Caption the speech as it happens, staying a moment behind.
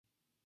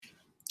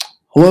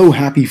Hello,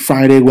 happy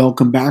Friday.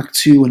 Welcome back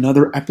to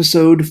another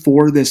episode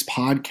for this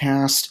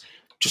podcast.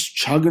 Just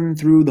chugging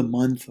through the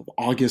month of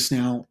August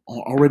now,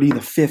 already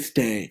the fifth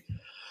day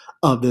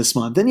of this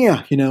month. And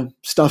yeah,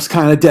 stuff's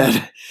kind of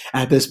dead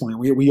at this point.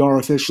 We are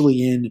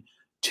officially in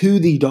to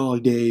the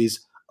dog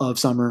days of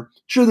summer.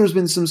 Sure, there's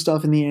been some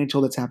stuff in the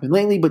NHL that's happened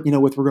lately, but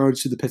with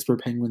regards to the Pittsburgh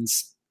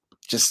Penguins,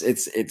 just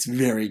it's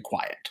very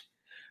quiet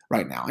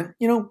right now. And,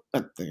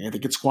 I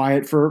think it's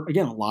quiet for,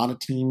 again, a lot of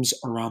teams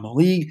around the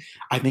league.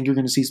 I think you're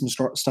going to see some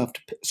stuff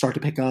start to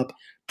pick up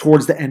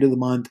towards the end of the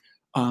month,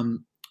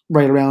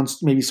 right around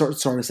maybe start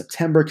of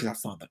September, because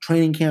that's when the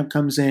training camp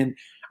comes in.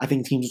 I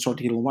think teams will start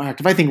to get a little more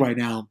active. I think right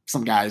now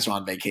some guys are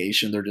on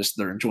vacation.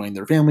 They're enjoying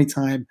their family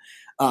time.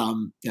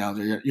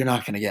 You're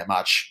not going to get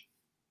much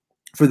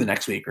for the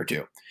next week or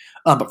two.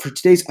 But for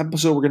today's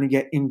episode, we're going to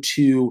get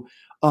into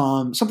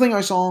something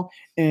I saw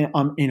in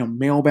a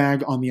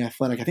mailbag on The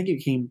Athletic. I think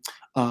it came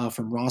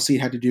from Rossi.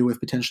 It had to do with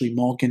potentially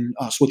Malkin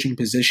switching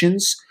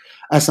positions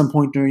at some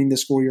point during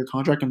this 4-year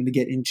contract. I'm going to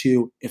get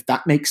into if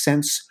that makes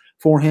sense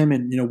for him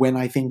and when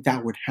I think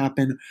that would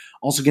happen.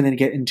 Also going to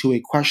get into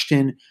a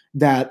question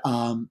that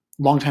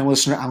longtime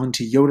listener Alan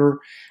T. Yoder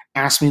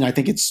asked me, and I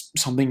think it's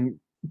something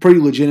pretty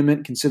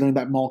legitimate considering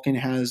that Malkin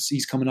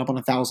he's coming up on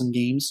 1,000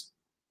 games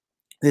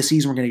this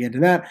season. We're going to get into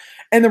that,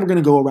 and then we're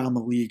going to go around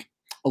the league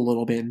a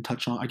little bit and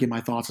I give my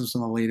thoughts on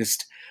some of the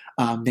latest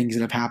things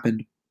that have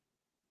happened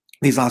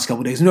these last couple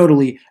of days,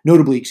 notably,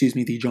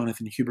 the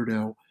Jonathan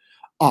Huberdeau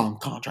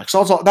contract.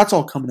 So that's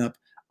all coming up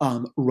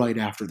right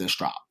after this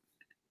drop.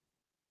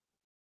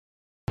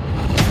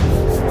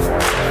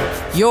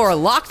 You're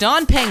Locked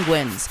On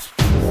Penguins,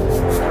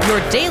 your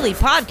daily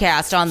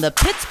podcast on the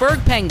Pittsburgh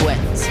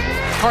Penguins,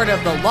 part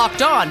of the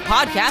Locked On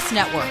Podcast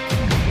Network.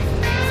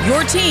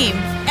 Your team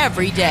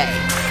every day.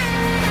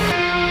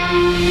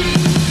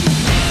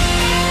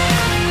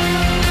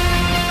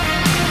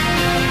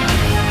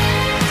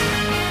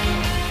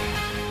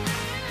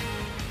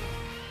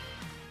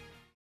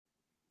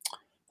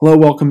 Hello,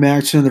 welcome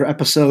back to another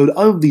episode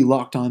of the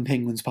Locked On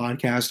Penguins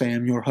podcast. I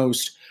am your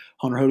host,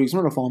 Hunter Hodes.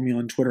 Remember to follow me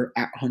on Twitter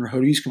at Hunter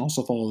Hodes. You can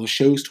also follow the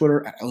show's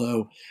Twitter at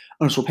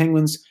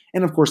LO_Penguins.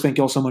 And of course, thank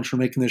you all so much for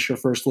making this your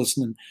first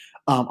listen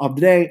of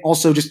the day.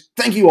 Also, just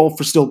thank you all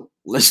for still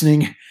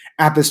listening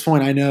at this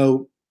point. I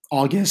know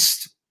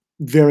August,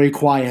 very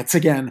quiet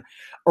again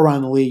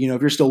around the league.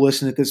 If you're still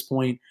listening at this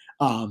point,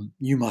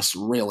 you must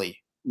really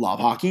love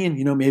hockey.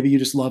 And, maybe you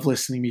just love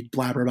listening to me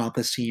blabber about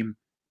this team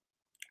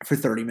for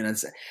 30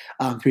 minutes,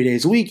 3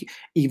 days a week,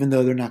 even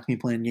though they're not going to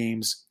be playing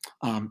games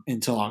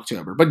until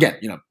October. But again,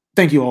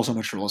 thank you all so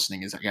much for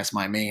listening is, I guess,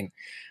 my main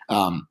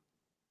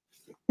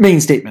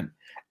statement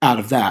out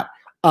of that.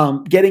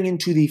 Getting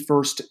into the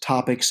first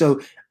topic. So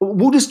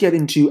we'll just get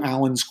into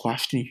Alan's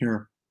question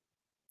here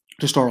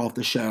to start off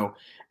the show.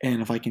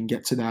 And if I can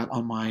get to that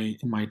in my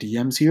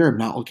DMs here, I'm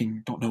not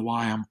looking, don't know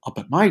why I'm up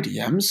at my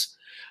DMs.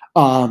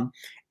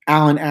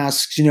 Alan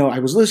asks, I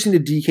was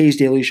listening to DK's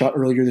Daily Shot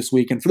earlier this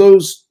week, and for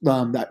those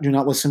that do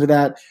not listen to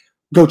that,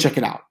 go check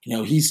it out.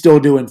 He's still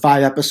doing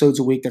 5 episodes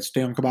a week. That's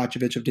Dejan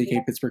Kovacevic of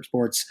DK Pittsburgh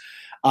Sports.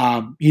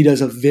 He does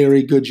a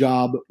very good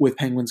job with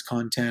Penguins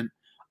content.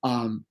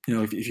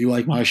 If you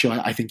like my show,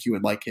 I think you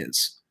would like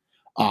his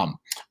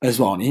as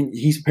well. And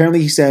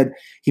he said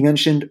he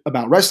mentioned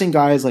about resting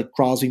guys like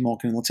Crosby,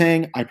 Malkin, and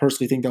Letang. I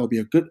personally think that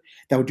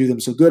would do them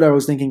so good. I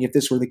was thinking if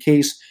this were the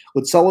case,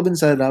 would Sullivan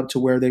set it up to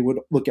where they would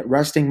look at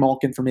resting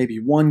Malkin for maybe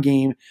one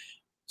game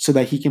so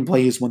that he can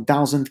play his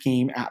 1,000th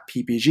game at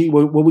PPG?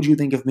 What would you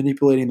think of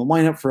manipulating the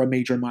lineup for a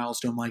major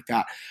milestone like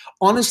that?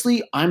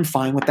 Honestly, I'm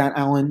fine with that,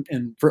 Alan,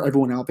 and for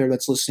everyone out there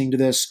that's listening to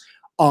this.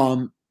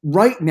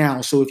 Right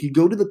now, so if you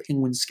go to the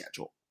Penguins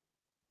schedule,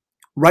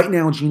 right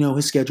now, Gino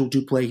is scheduled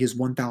to play his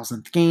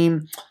 1,000th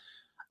game.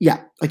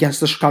 Yeah,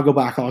 against the Chicago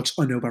Blackhawks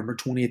on November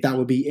 20th. That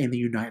would be in the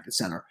United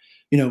Center.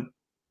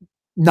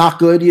 Not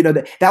good.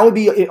 That would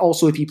be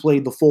also if he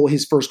played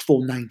his first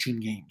full 19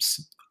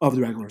 games of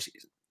the regular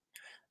season.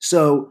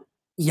 So,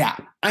 yeah,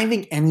 I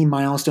think any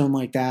milestone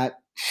like that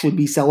should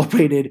be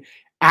celebrated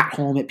at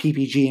home at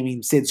PPG. I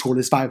mean, Sid scored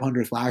his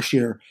 500th last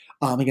year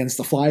against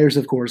the Flyers,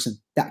 of course, and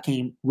that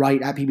came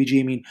right at PPG.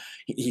 I mean,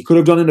 he could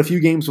have done it a few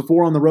games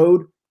before on the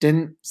road.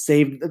 Didn't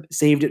saved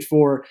it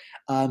for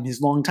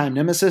his longtime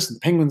nemesis. And the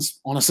Penguins,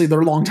 honestly,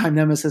 their longtime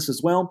nemesis as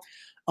well.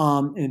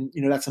 And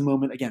that's a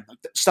moment, again, like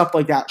stuff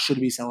like that should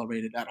be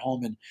celebrated at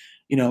home. And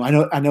I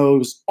know it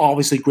was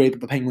obviously great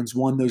that the Penguins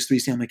won those 3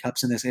 Stanley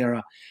Cups in this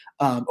era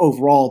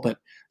overall, but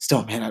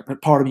still, man,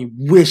 part of me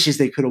wishes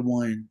they could have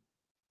won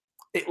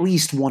at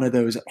least one of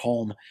those at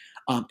home,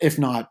 if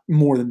not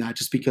more than that,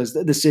 just because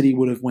the city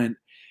would have went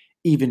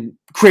even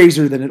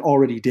crazier than it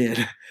already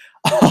did.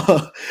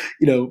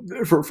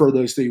 For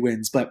those 3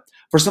 wins. But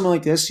for something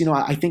like this,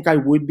 I think I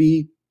would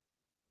be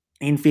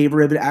in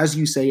favor of it. As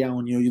you say,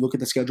 Alan, you look at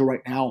the schedule right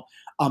now,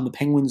 the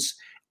Penguins,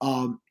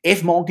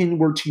 if Malkin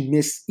were to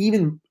miss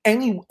even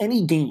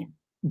any game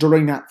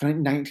during that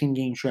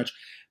 19-game stretch,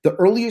 the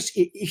earliest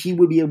he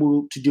would be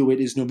able to do it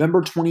is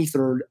November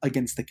 23rd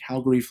against the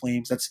Calgary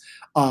Flames. That's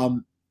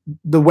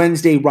the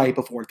Wednesday right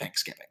before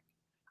Thanksgiving.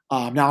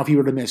 Now, if he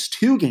were to miss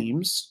 2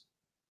 games,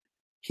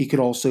 he could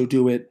also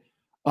do it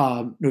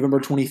November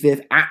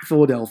 25th at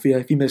Philadelphia.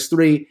 If he missed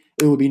 3,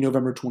 it would be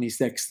November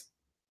 26th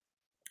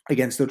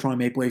against the Toronto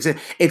Maple Leafs.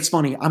 It's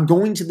funny. I'm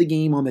going to the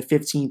game on the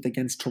 15th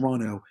against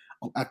Toronto.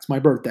 That's my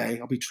birthday.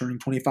 I'll be turning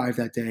 25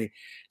 that day.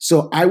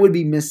 So I would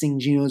be missing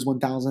Gino's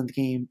 1,000th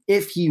game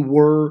if he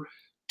were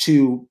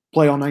to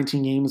play all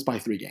 19 games by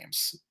 3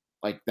 games.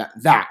 Like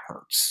that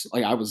hurts.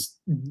 Like I was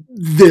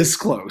this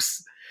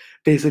close.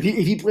 Basically,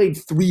 if he played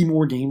 3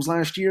 more games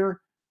last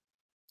year,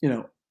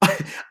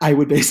 I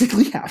would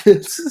basically have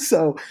it.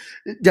 So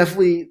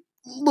definitely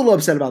a little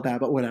upset about that,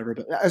 but whatever.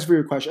 But as for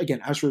your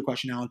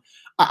question, Alan,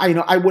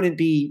 I wouldn't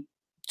be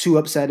too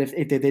upset if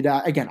they did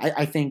that. Again,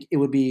 I think it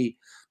would be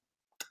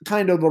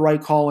kind of the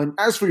right call. And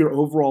as for your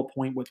overall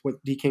point with what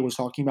DK was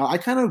talking about, I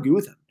kind of agree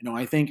with him.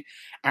 I think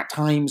at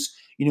times,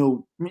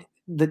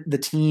 the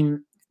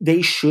team,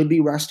 they should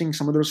be resting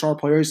some of their star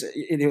players,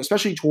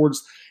 especially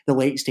towards the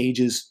late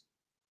stages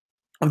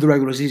of the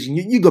regular season.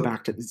 You go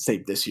back to,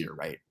 say, this year,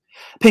 right?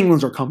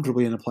 Penguins are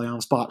comfortably in a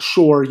playoff spot.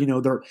 Sure,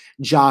 they're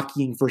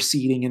jockeying for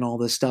seeding and all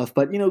this stuff.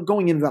 But,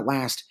 going into that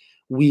last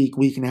week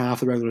and a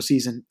half of the regular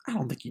season, I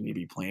don't think you need to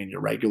be playing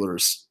your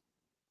regulars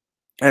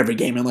every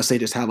game unless they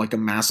just have like a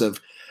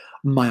massive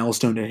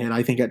milestone to hit.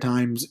 I think at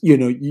times,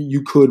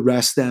 you could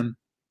rest them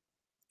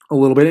a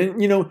little bit. And,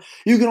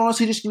 you can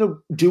honestly just,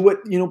 do what,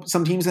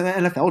 some teams in the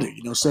NFL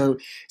do, so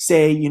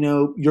say,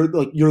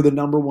 you're the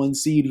number 1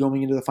 seed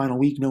going into the final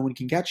week, no one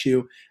can catch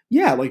you.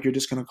 Yeah. Like you're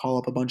just going to call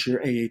up a bunch of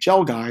your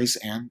AHL guys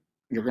and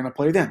you're going to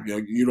play them.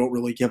 You don't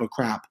really give a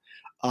crap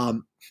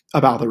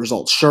about the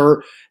results.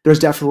 Sure. There's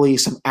definitely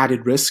some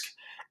added risk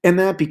in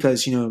that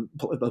because,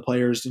 the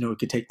players, it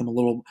could take them a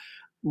little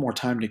more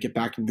time to get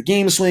back in the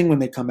game swing when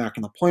they come back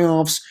in the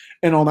playoffs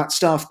and all that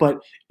stuff. But,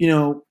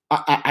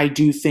 I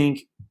do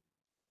think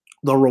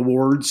the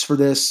rewards for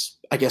this,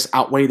 I guess,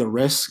 outweigh the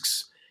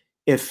risks.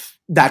 If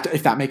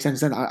that makes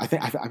sense, then I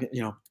think I'm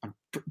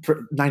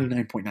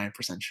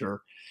 99.9%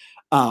 sure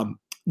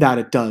that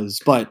it does.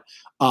 But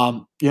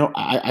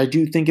I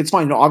do think it's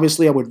fine.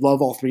 Obviously, I would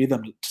love all 3 of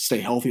them to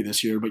stay healthy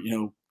this year, but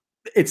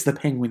it's the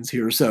Penguins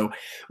here, so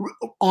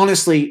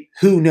honestly,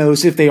 who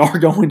knows if they are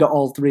going to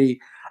all 3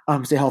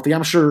 stay healthy.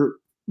 I'm sure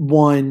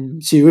 1,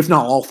 2, if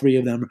not all 3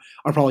 of them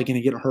are probably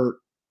going to get hurt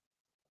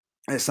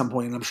at some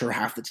point, and I'm sure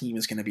half the team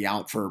is going to be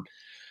out for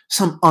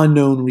some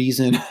unknown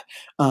reason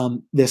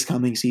this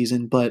coming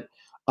season. But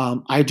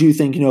I do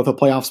think, if a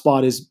playoff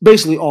spot is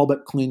basically all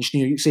but clinched,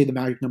 you say the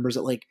magic numbers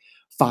at like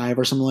 5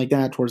 or something like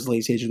that towards the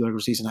late stage of the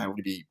regular season, I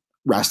would be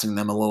resting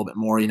them a little bit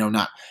more,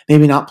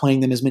 maybe not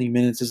playing them as many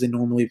minutes as they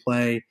normally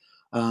play.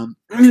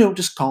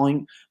 Just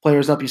calling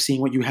players up, you're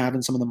seeing what you have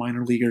in some of the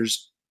minor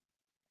leaguers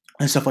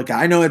and stuff like that.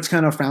 I know it's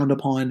kind of frowned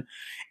upon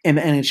in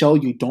the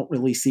NHL. You don't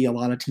really see a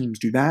lot of teams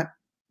do that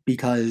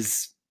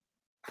because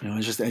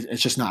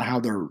it's just not how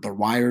they're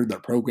wired, they're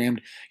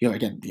programmed.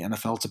 Again, the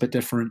NFL it's a bit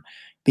different,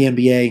 the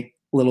NBA a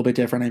little bit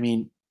different. I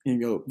mean,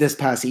 this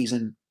past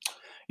season,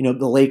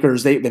 the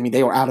Lakers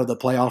they were out of the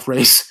playoff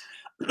race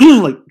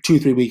like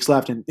 2-3 weeks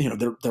left, and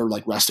they're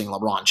like resting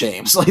LeBron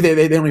James. Like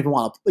they don't even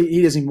want to.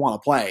 He doesn't even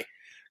want to play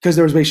because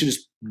there was basically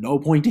just no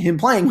point to him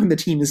playing when the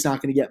team is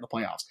not going to get in the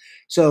playoffs.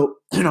 So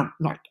I'm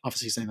not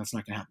obviously saying that's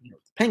not going to happen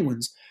with the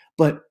Penguins,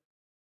 but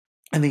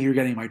I think you're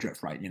getting my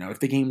drift, right? If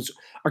the games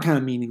are kind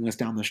of meaningless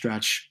down the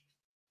stretch,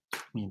 I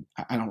mean,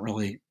 I don't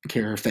really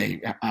care if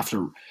they have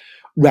to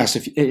rest.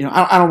 If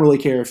I don't really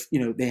care if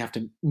they have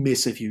to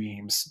miss a few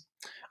games.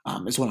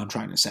 Is what I'm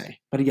trying to say.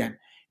 But again,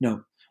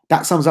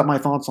 that sums up my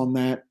thoughts on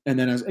that. And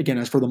then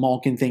as for the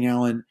Malkin thing,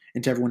 Alan,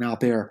 and to everyone out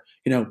there,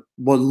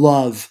 would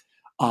love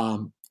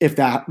if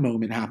that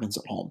moment happens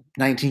at home.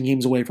 19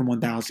 games away from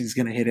 1,000, he's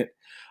going to hit it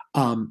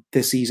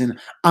this season.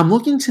 I'm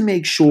looking to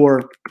make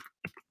sure.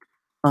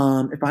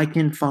 If I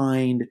can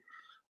find,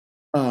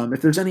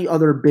 if there's any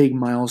other big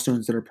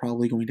milestones that are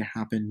probably going to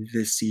happen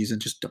this season,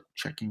 just double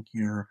checking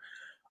here.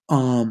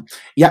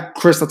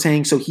 Chris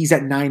Letang, so he's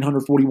at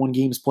 941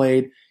 games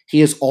played.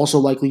 He is also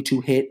likely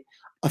to hit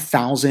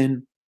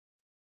 1,000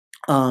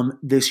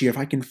 this year. If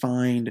I can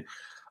find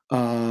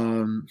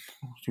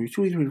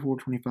 24,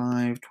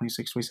 25,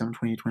 26, 27,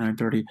 28, 29,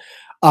 30.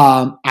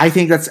 I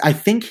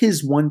think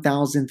his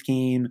 1,000th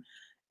game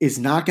is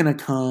not going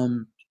to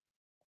come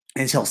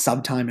until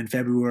sometime in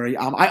February.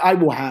 I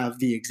will have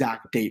the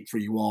exact date for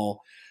you all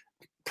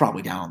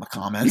probably down in the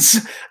comments.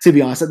 To be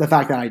honest, the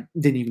fact that I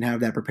didn't even have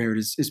that prepared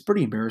is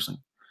pretty embarrassing.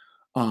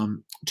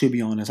 To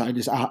be honest, I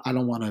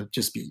don't want to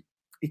just be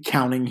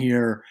counting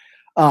here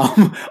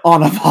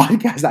on a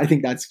podcast. I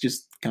think that's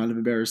just kind of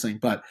embarrassing.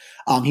 But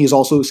he is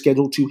also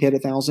scheduled to hit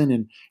 1,000,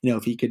 and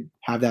if he could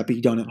have that be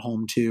done at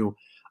home too,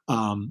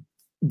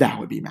 that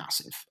would be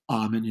massive.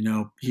 And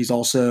he's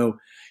also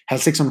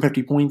has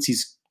 650 points.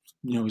 He's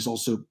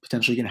also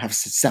potentially going to have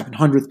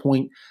 700th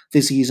point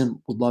this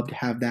season. Would love to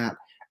have that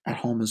at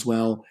home as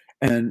well.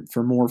 And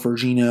for more for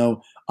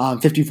Gino,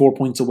 54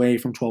 points away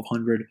from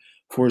 1,200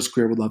 for his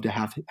career. Would love to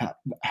have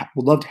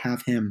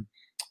him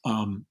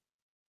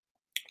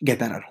get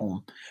that at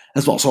home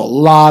as well. So a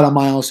lot of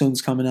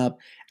milestones coming up.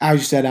 As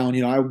you said,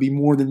 Alan, I would be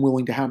more than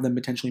willing to have them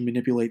potentially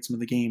manipulate some of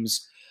the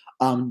games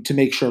to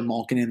make sure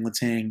Malkin and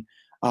Letang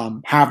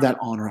have that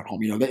honor at home.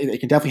 It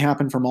can definitely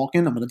happen for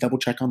Malkin. I'm going to double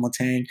check on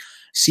Letang,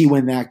 see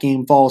when that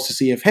game falls to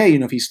see if, hey,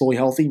 if he's fully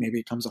healthy, maybe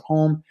it comes at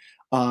home.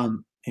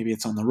 Maybe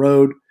it's on the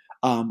road.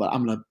 But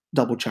I'm going to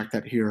double check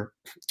that here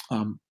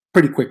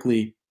pretty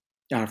quickly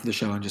after the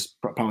show and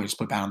probably just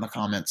put that in the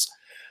comments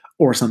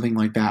or something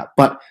like that.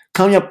 But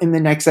coming up in the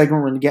next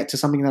segment, we're going to get to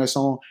something that I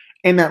saw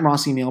in that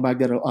Rossi mailbag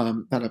that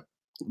a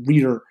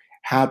reader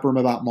had from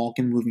about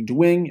Malkin moving to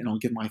wing, and I'll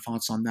give my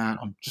thoughts on that,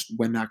 on just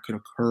when that could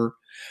occur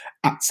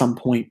at some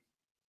point.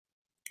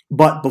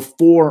 But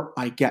before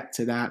I get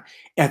to that,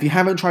 if you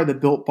haven't tried the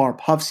Built Bar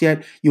Puffs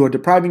yet, you are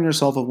depriving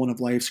yourself of one of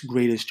life's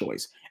greatest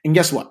joys. And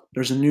guess what?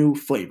 There's a new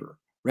flavor.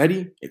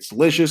 Ready? It's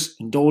delicious,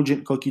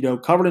 indulgent cookie dough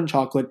covered in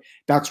chocolate.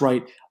 That's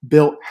right,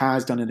 Built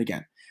has done it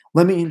again.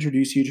 Let me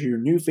introduce you to your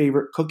new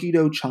favorite cookie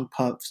dough chunk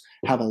puffs.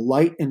 Have a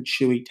light and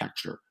chewy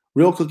texture.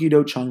 Real cookie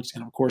dough chunks,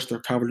 and of course,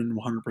 they're covered in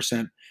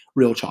 100%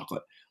 real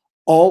chocolate.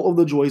 All of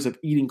the joys of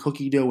eating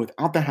cookie dough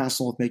without the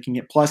hassle of making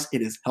it. Plus,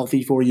 it is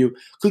healthy for you.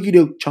 Cookie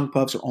dough chunk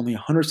puffs are only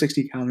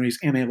 160 calories,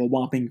 and they have a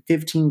whopping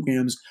 15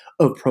 grams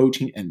of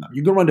protein in them.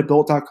 You can run to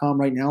Built.com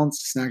right now and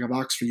snag a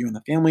box for you and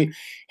the family.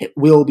 It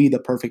will be the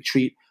perfect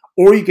treat.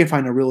 Or you can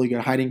find a really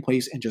good hiding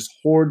place and just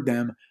hoard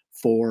them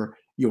for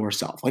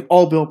yourself. Like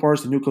all Built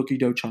Bars, the new cookie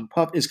dough chunk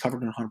puff is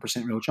covered in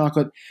 100% real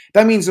chocolate.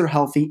 That means they're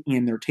healthy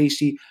and they're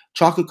tasty.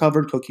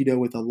 Chocolate-covered cookie dough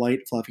with a light,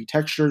 fluffy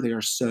texture. They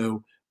are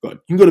so good.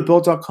 You can go to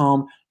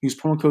Built.com, use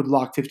promo code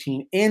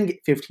LOCK15 and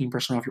get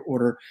 15% off your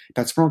order.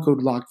 That's promo code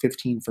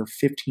LOCK15 for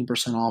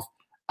 15% off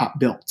at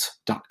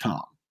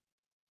Built.com.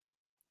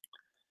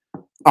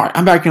 All right,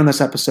 I'm back here on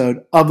this episode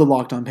of the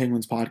Locked On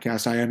Penguins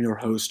podcast. I am your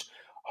host,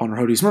 Hunter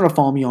Hodes. Remember to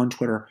follow me on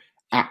Twitter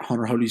at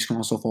Hunter Hodes. You can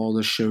also follow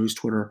the show's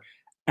Twitter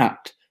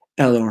at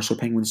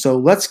 @LA_Penguins. So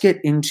let's get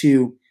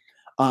into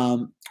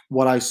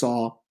what I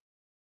saw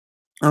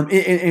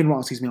in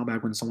Rossi's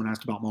mailbag when someone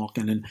asked about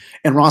Malkin.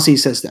 And Rossi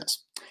says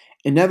this.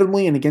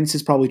 Inevitably, and against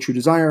his probably true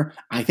desire,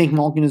 I think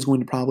Malkin is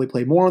going to probably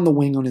play more on the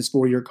wing on his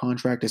 4-year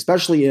contract,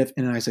 especially if,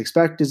 and I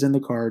suspect is in the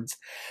cards,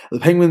 the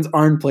Penguins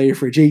are in play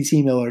for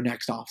JT Miller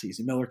next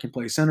offseason. Miller can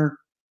play center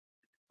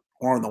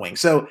or on the wing.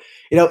 So,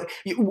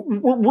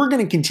 we're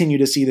going to continue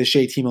to see this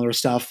JT Miller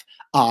stuff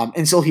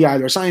until he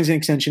either signs an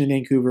extension in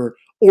Vancouver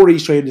or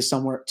he's traded to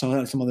some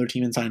other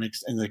team and sign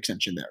an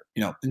extension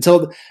there.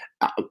 Until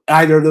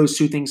either of those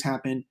two things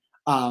happen,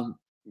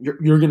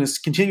 you're going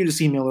to continue to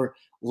see Miller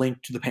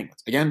linked to the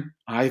Penguins. Again,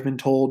 I've been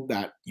told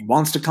that he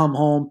wants to come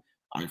home.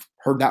 I've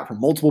heard that from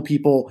multiple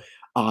people.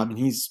 And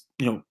he's,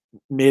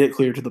 made it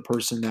clear to the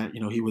person that,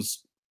 he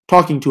was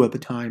talking to at the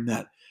time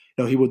that,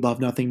 he would love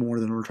nothing more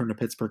than to return to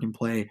Pittsburgh and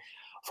play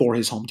for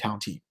his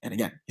hometown team. And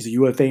again, he's a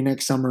UFA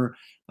next summer.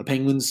 The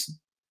Penguins,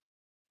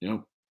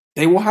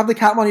 they will have the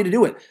cap money to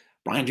do it.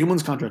 Brian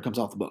Dumoulin's contract comes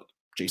off the book.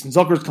 Jason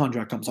Zucker's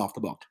contract comes off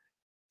the book.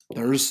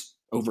 There's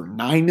over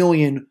 $9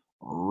 million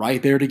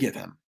right there to give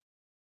him.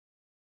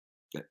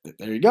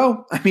 There you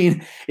go. I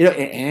mean,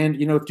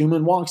 and if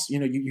Dumoulin walks,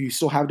 you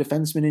still have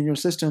defensemen in your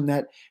system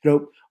that,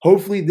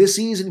 hopefully this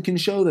season can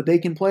show that they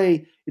can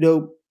play,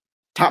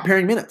 top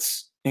pairing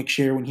minutes next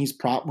year when he's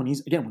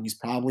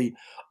probably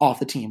off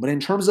the team. But in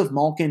terms of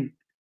Malkin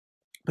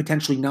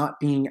potentially not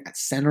being at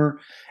center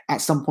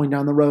at some point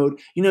down the road,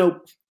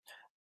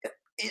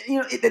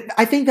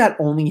 I think that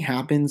only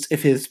happens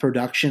if his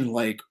production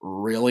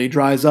really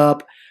dries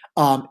up.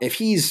 If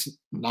he's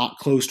not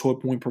close to a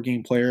point per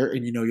game player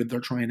and, they're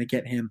trying to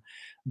get him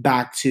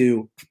back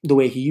to the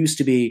way he used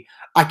to be,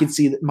 I could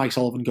see that Mike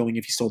Sullivan going,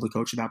 if he's still the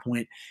coach at that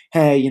point,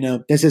 hey,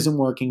 this isn't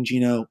working,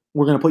 Gino,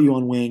 we're going to put you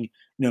on wing,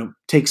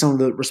 take some of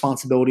the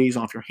responsibilities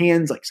off your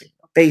hands, like say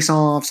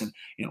face-offs and,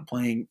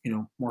 playing,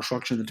 more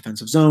structure in the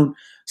defensive zone,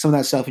 some of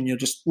that stuff, and,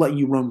 just let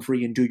you roam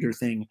free and do your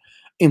thing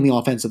in the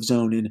offensive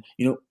zone. And,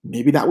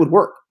 maybe that would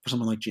work for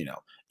someone like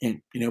Gino.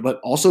 And,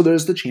 but also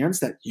there's the chance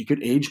that he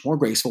could age more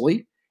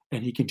gracefully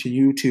and he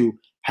continue to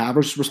have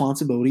his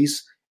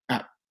responsibilities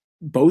at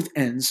both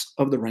ends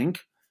of the rink,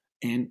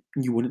 and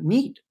you wouldn't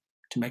need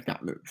to make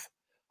that move.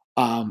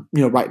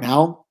 Right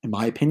now, in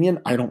my opinion,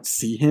 I don't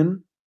see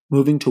him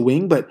moving to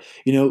wing, but,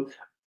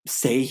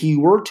 say he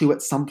were to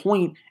at some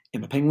point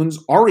and the Penguins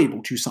are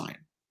able to sign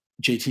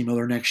JT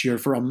Miller next year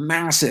for a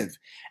massive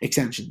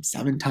extension,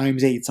 7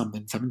 times 8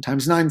 something, 7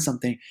 times 9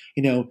 something,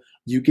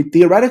 you could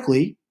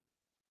theoretically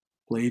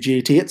play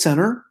JT at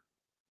center,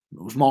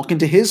 move Malkin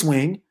to his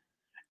wing,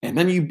 and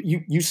then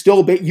you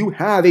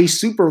have a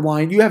super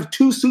line. You have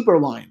 2 super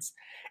lines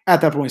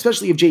at that point,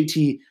 especially if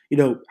JT,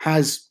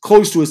 has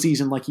close to a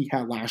season like he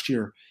had last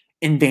year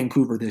in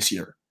Vancouver this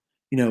year.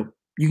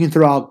 You can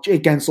throw out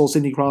Jake Gensel,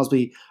 Sidney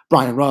Crosby,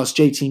 Brian Rust,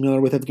 JT Miller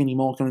with Evgeny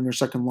Malkin on your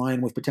second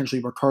line with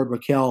potentially Ricard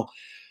Raquel.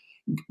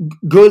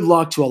 Good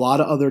luck to a lot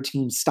of other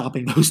teams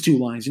stopping those 2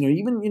 lines.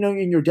 Even,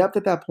 in your depth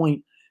at that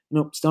point,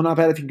 still not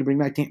bad if you can bring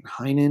back Danton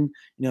Heinen.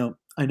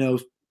 I know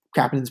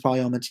Kapanen's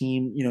probably on the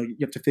team. You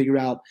have to figure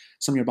out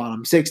some of your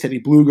bottom 6. Teddy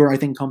Bluger, I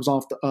think, comes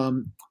off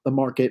the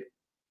market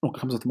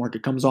comes off the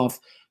market,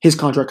 his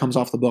contract comes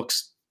off the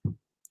books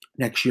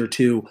next year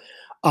too.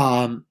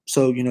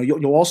 So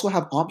you'll also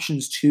have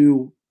options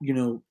to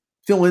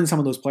fill in some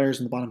of those players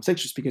in the bottom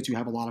six, just because you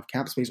have a lot of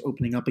cap space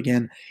opening up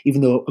again,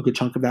 even though a good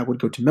chunk of that would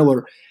go to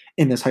Miller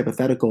in this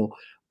hypothetical.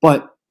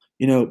 But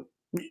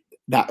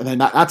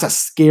that's a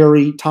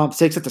scary top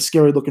six. That's a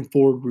scary looking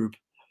forward group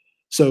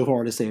so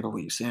far, to say the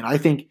least. And I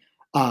think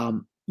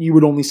you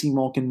would only see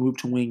Malkin move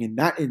to wing in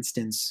that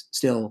instance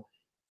still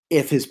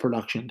if his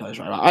production does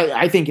right.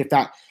 I think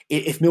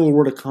if Miller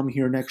were to come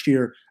here next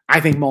year, I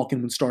think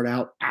Malkin would start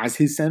out as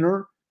his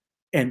center,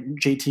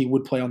 and JT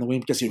would play on the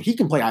wing, because he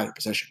can play either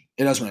position.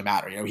 It doesn't really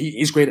matter.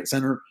 He's great at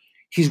center.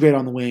 He's great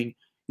on the wing.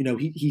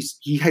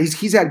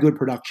 He's had good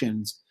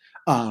productions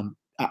at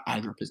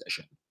either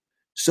position.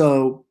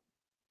 So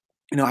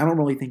I don't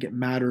really think it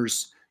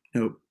matters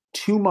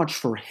too much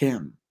for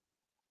him.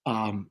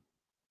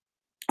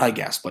 I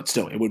guess, but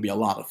still, it would be a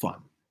lot of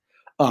fun.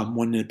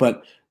 Wouldn't it?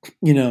 But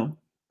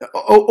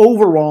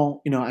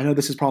overall, I know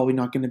this is probably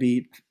not going to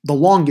be the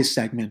longest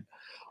segment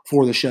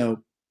for the show.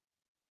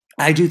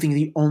 I do think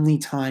the only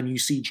time you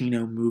see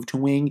Gino move to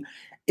wing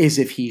is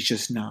if he's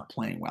just not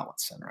playing well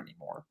at center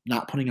anymore,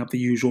 not putting up the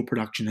usual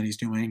production that he's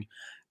doing,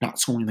 not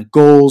scoring the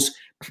goals,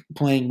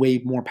 playing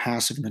way more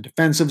passive in the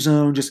defensive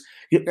zone, just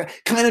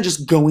kind of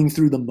just going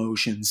through the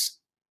motions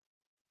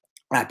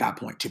at that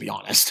point, to be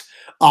honest.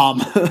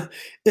 I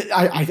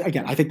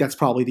think that's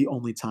probably the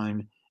only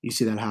time you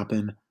see that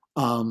happen.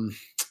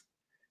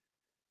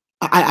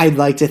 I'd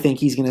like to think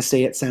he's going to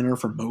stay at center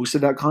for most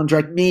of that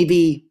contract.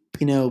 Maybe,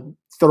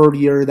 third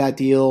year of that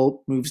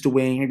deal moves to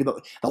wing. Maybe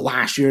the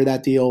last year of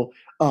that deal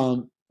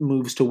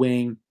moves to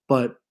wing.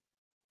 But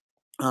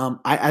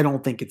I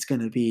don't think it's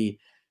going to be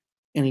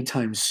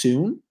anytime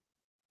soon,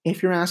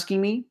 if you're asking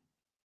me.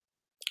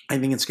 I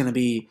think it's going to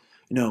be,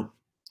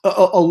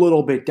 a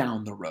little bit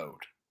down the road.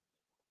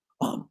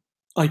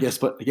 I guess,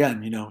 but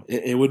again,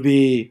 it would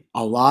be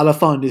a lot of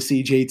fun to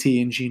see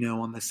JT and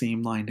Gino on the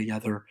same line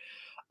together.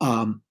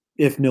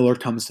 If Miller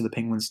comes to the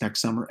Penguins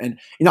next summer. And,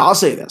 I'll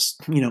say this,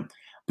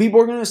 people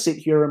are going to sit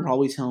here and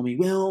probably tell me,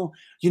 well,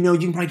 you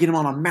can probably get him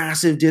on a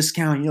massive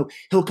discount.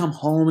 He'll come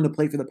home and to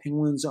play for the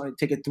Penguins,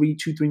 take a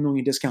 $3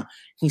 million discount.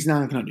 He's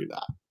not going to do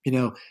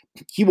that.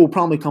 He will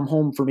probably come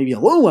home for maybe a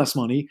little less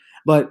money,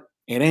 but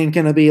it ain't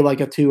going to be like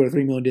a $2 or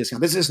 $3 million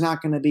discount. This is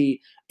not going to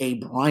be a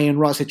Brian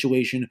Russ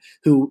situation,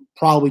 who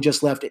probably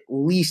just left at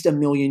least $1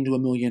 million to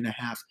 $1.5 million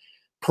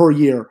per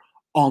year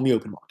on the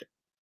open market.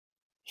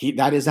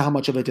 That is how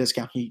much of a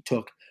discount he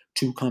took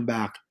to come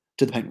back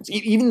to the Penguins.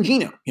 Even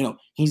Gino,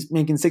 he's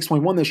making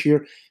 6.1 this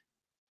year.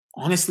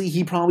 Honestly,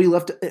 he probably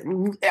left,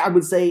 I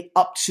would say,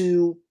 up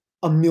to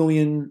 $1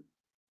 million,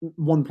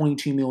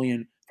 1.2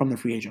 million from the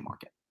free agent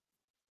market.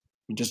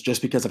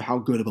 Just because of how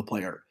good of a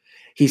player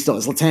he still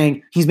is.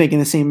 Letang, he's making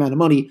the same amount of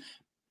money.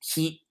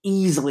 He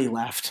easily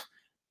left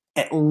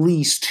at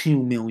least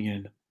 $2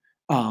 million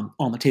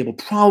on the table,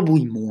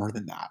 probably more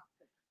than that,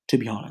 to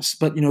be honest.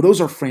 But, those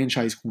are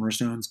franchise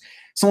cornerstones.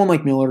 Someone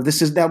like Miller,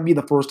 that would be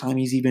the first time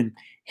he's even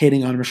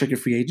hitting on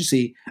restricted free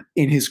agency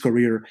in his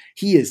career.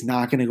 He is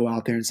not going to go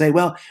out there and say,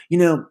 well,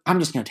 I'm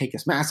just going to take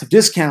this massive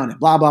discount and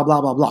blah, blah,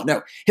 blah, blah, blah.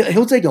 No,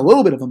 he'll take a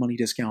little bit of a money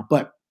discount,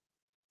 but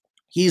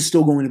he's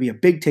still going to be a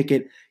big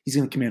ticket. He's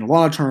going to command a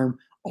lot of term,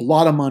 a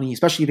lot of money,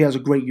 especially if he has a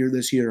great year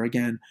this year.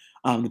 Again,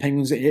 the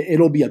Penguins,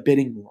 it'll be a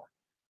bidding war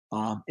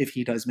if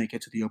he does make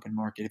it to the open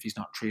market, if he's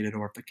not traded,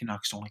 or if the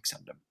Canucks don't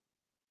accept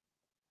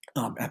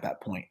him at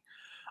that point.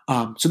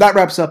 So that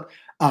wraps up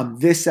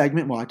this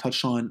segment. Well, I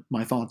touched on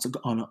my thoughts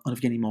on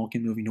Evgeny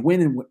Malkin moving to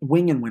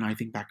wing and when I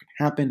think that could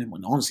happen, and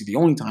when honestly the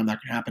only time that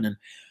could happen, and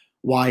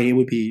why it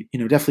would be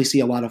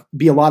definitely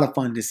be a lot of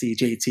fun to see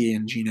JT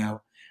and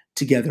Gino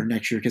together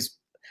next year. Because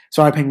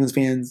sorry, Penguins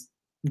fans,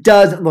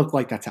 doesn't look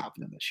like that's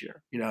happening this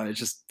year. It's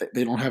just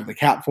they don't have the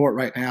cap for it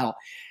right now.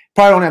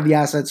 Probably don't have the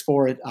assets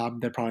for it.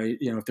 They're probably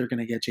if they're going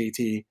to get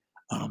JT,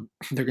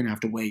 they're going to have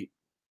to wait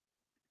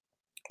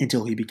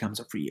until he becomes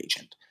a free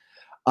agent.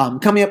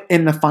 Coming up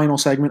in the final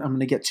segment, I'm going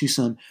to get to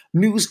some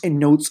news and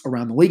notes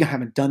around the league. I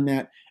haven't done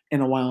that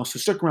in a while, so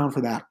stick around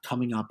for that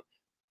coming up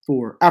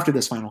after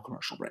this final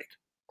commercial break.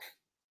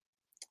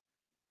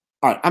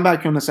 All right, I'm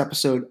back here on this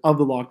episode of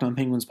the Locked On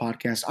Penguins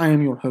podcast. I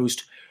am your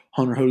host,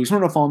 Hunter Hodes.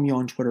 Remember to follow me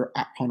on Twitter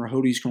at Hunter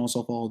Hodes. You can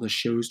also follow the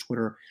show's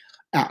Twitter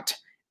at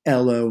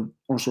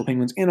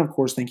LO_Penguins. And of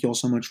course, thank you all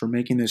so much for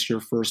making this your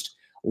first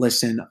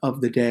listen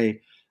of the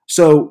day.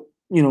 So,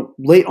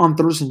 late on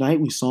Thursday night,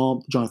 we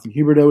saw Jonathan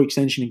Huberdeau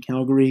extension in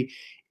Calgary,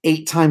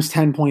 8 times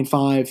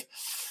 10.5.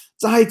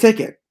 It's a high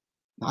ticket.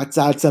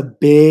 That's a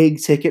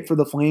big ticket for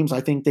the Flames.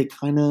 I think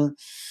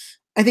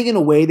in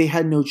a way they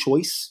had no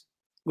choice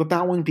with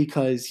that one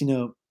because,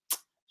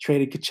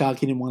 traded Tkachuk,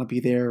 he didn't want to be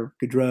there.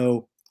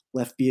 Gaudreau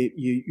left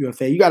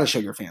UFA. You got to show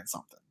your fans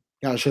something.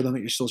 You got to show them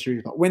that you're still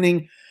serious about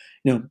winning.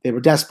 They were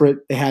desperate.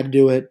 They had to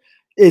do it.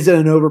 Is it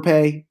an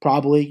overpay?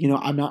 Probably.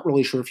 I'm not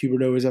really sure if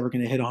Huberdeau is ever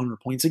going to hit 100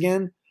 points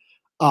again.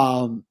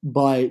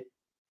 But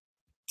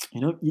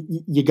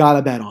you got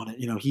to bet on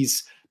it.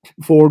 He's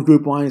forward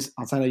group wise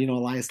outside of,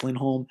 Elias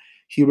Lindholm.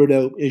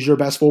 Huberdeau is your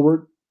best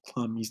forward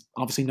He's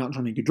obviously not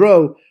Johnny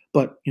Gaudreau,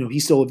 but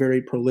he's still a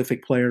very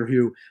prolific player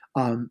who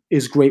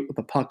is great with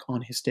the puck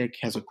on his stick,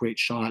 has a great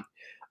shot,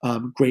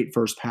 great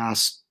first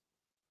pass,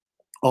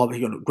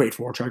 great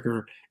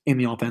forechecker in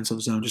the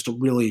offensive zone. Just a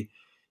really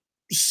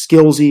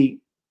skillsy.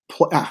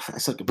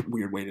 That's like a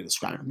weird way to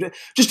describe him.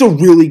 Just a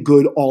really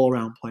good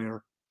all-around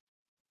player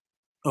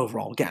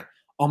overall. Again,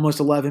 almost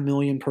 $11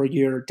 million per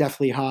year,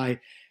 definitely high.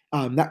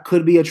 That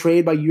could be a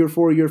trade by year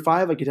 4, year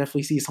 5. I could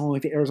definitely see someone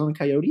like the Arizona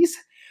Coyotes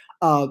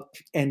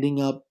ending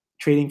up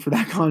trading for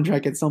that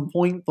contract at some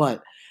point.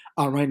 But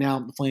right now,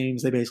 the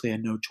Flames, they basically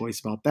had no choice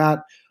about that.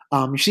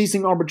 You're seeing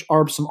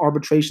some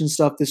arbitration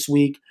stuff this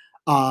week.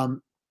 A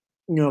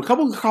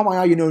couple caught my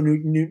eye.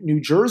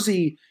 New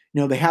Jersey,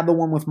 they had the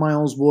one with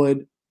Miles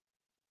Wood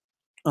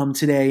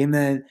today, and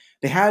then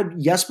they had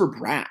Jesper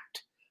Bratt,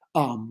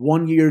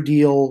 1-year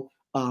deal.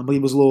 But he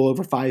was a little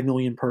over $5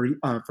 million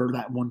for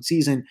that one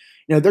season.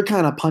 They're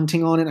kind of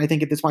punting on it. I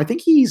think at this point, I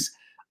think he's.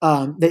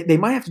 They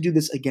might have to do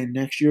this again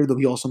next year, though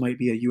he also might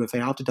be a UFA.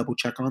 I'll have to double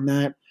check on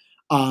that.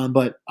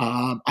 But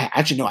I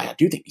actually no, I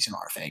do think he's an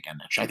RFA again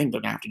next year. I think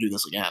they're gonna have to do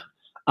this again.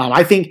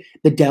 I think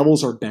the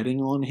Devils are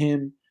betting on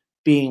him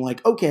being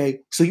like,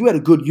 okay, so you had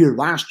a good year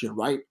last year,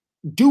 right?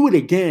 Do it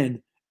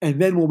again,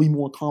 and then we'll be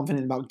more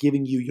confident about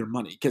giving you your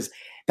money, because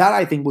that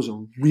I think was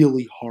a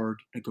really hard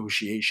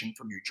negotiation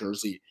for New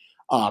Jersey.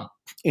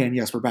 And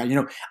Jesper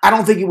Bratt, I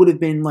don't think it would have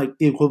been like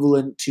the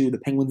equivalent to the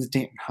Penguins'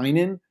 Danton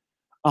Heinen.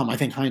 I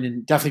think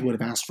Heinen definitely would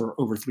have asked for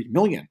over $3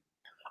 million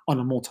on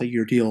a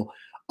multi-year deal.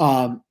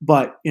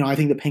 But I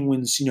think the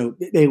Penguins,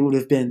 they would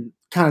have been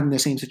kind of in the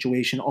same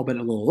situation, albeit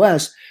a little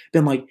less.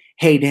 Been like,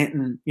 hey,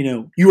 Danton,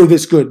 you were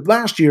this good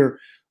last year.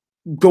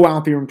 Go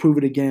out there and prove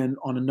it again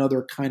on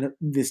another kind of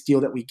this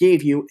deal that we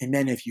gave you. And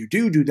then if you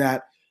do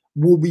that,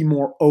 we'll be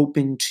more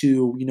open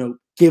to,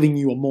 giving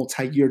you a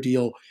multi-year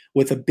deal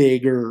with a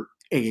bigger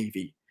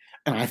AAV.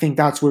 And I think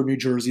that's where New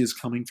Jersey is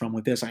coming from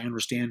with this. I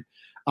understand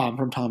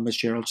from Tom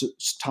Fitzgerald's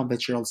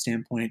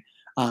standpoint.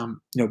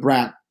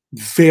 Bratt,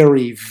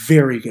 very,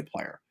 very good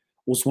player.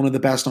 Was one of the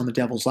best on the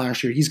Devils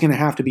last year. He's going to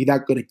have to be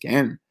that good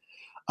again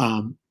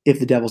if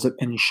the Devils have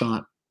any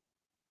shot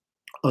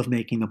of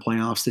making the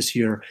playoffs this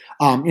year.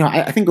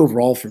 I think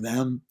overall for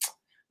them,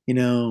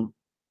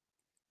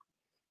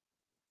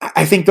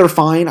 I think they're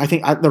fine. I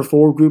think their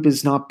forward group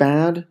is not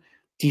bad.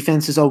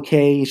 Defense is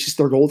okay. It's just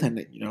their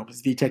goaltending.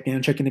 Is Vitek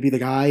Vanecek going to be the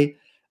guy?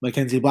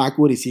 Mackenzie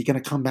Blackwood, is he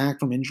going to come back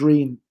from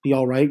injury and be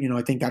all right?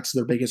 I think that's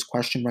their biggest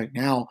question right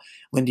now.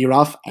 Lindy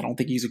Ruff, I don't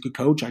think he's a good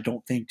coach. I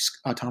don't think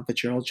Tom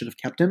Fitzgerald should have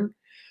kept him.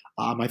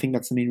 I think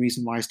that's the main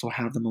reason why I still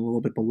have them a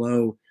little bit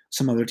below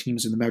some other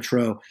teams in the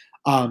Metro.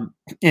 I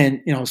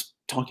was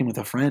talking with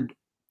a friend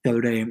the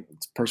other day, and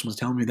this person was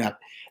telling me that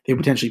they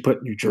potentially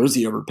put New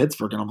Jersey over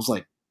Pittsburgh, and I was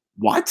like,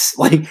 what?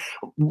 Like,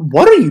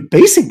 what are you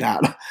basing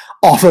that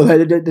off of?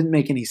 It didn't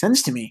make any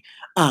sense to me.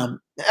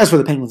 As for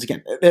the Penguins,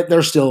 again,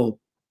 they're still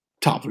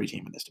top 3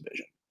 team in this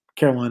division.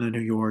 Carolina, New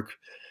York,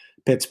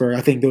 Pittsburgh.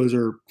 I think those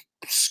are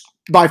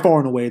by far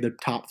and away the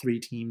top 3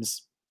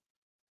 teams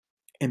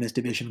in this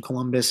division.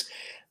 Columbus,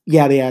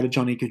 yeah, they added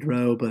Johnny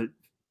Gaudreau, but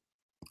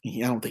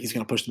I don't think he's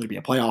going to push them to be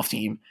a playoff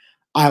team.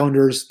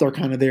 Islanders, they're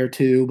kind of there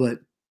too, but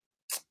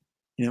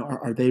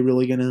are they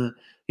really going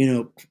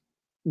to,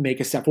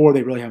 make a step forward?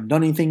 They really haven't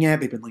done anything yet.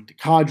 They've been linked to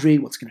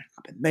Kadri. What's going to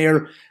happen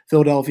there?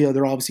 Philadelphia,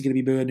 they're obviously going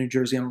to be good. New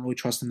Jersey, I don't really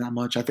trust them that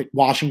much. I think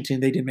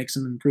Washington, they did make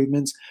some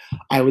improvements.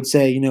 I would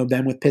say,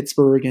 then with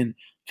Pittsburgh and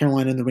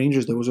Carolina and the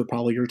Rangers, those are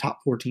probably your top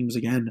 4 teams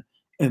again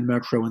in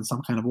Metro in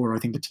some kind of order. I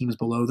think the teams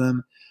below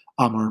them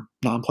are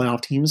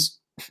non-playoff teams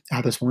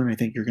at this point. I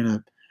think you're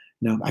going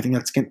to, I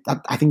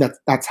think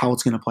that's how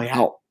it's going to play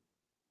out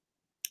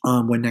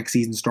when next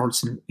season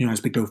starts and,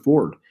 as we go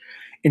forward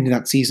into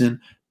that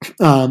season.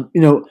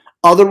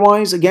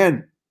 Otherwise,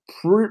 again,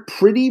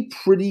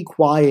 pretty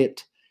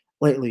quiet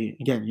lately.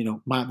 Again,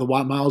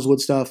 the Miles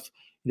Wood stuff,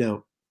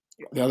 the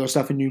other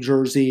stuff in New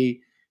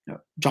Jersey,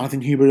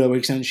 Jonathan Huberdeau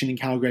extension in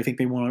Calgary. I think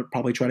they want to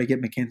probably try to get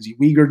Mackenzie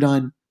Weegar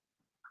done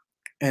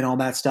and all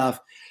that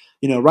stuff.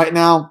 Right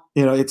now,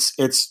 it's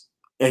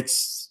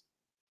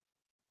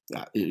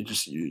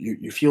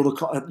you feel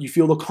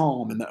the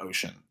calm in the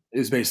ocean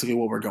is basically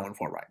what we're going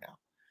for right now.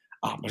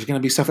 There's going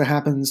to be stuff that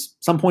happens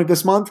some point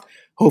this month.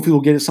 Hopefully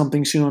we'll get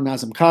something soon on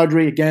Nazem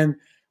Kadri. Again,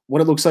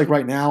 what it looks like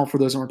right now, for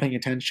those that aren't paying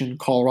attention,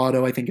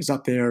 Colorado, I think, is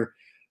up there.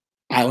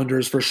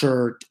 Islanders, for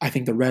sure. I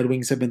think the Red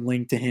Wings have been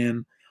linked to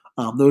him.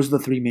 Those are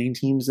the 3 main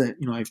teams that,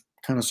 I've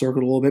kind of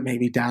circled a little bit.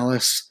 Maybe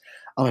Dallas,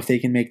 if they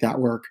can make that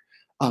work.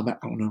 I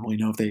don't really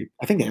know if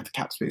I think they have the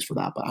cap space for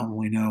that, but I don't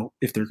really know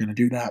if they're going to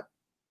do that.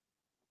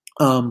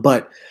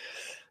 But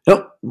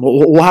nope,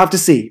 we'll have to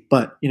see.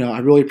 But, I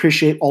really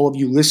appreciate all of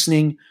you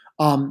listening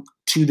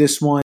to this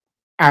one.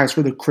 As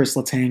for the Chris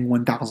Letang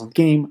 1000th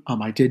game,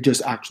 I did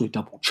just actually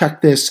double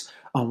check this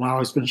while I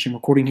was finishing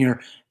recording here.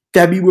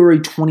 February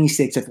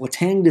 26th, if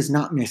Letang does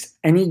not miss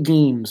any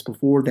games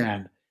before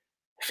then,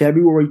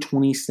 February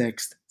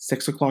 26th,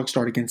 6 o'clock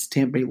start against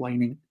Tampa Bay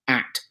Lightning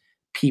at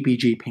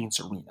PPG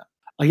Paints Arena.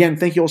 Again,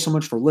 thank you all so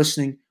much for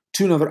listening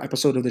to another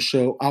episode of the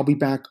show. I'll be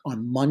back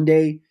on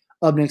Monday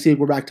of next week.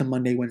 We're back to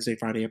Monday, Wednesday,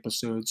 Friday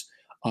episodes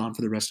for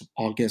the rest of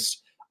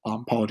August.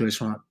 Apologize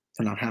for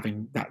not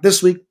having that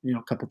this week.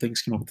 A couple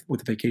things came up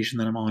with the vacation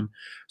that I'm on.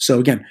 So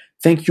again,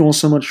 thank you all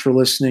so much for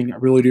listening. I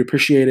really do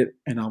appreciate it,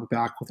 and I'll be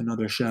back with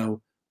another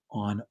show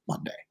on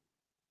Monday.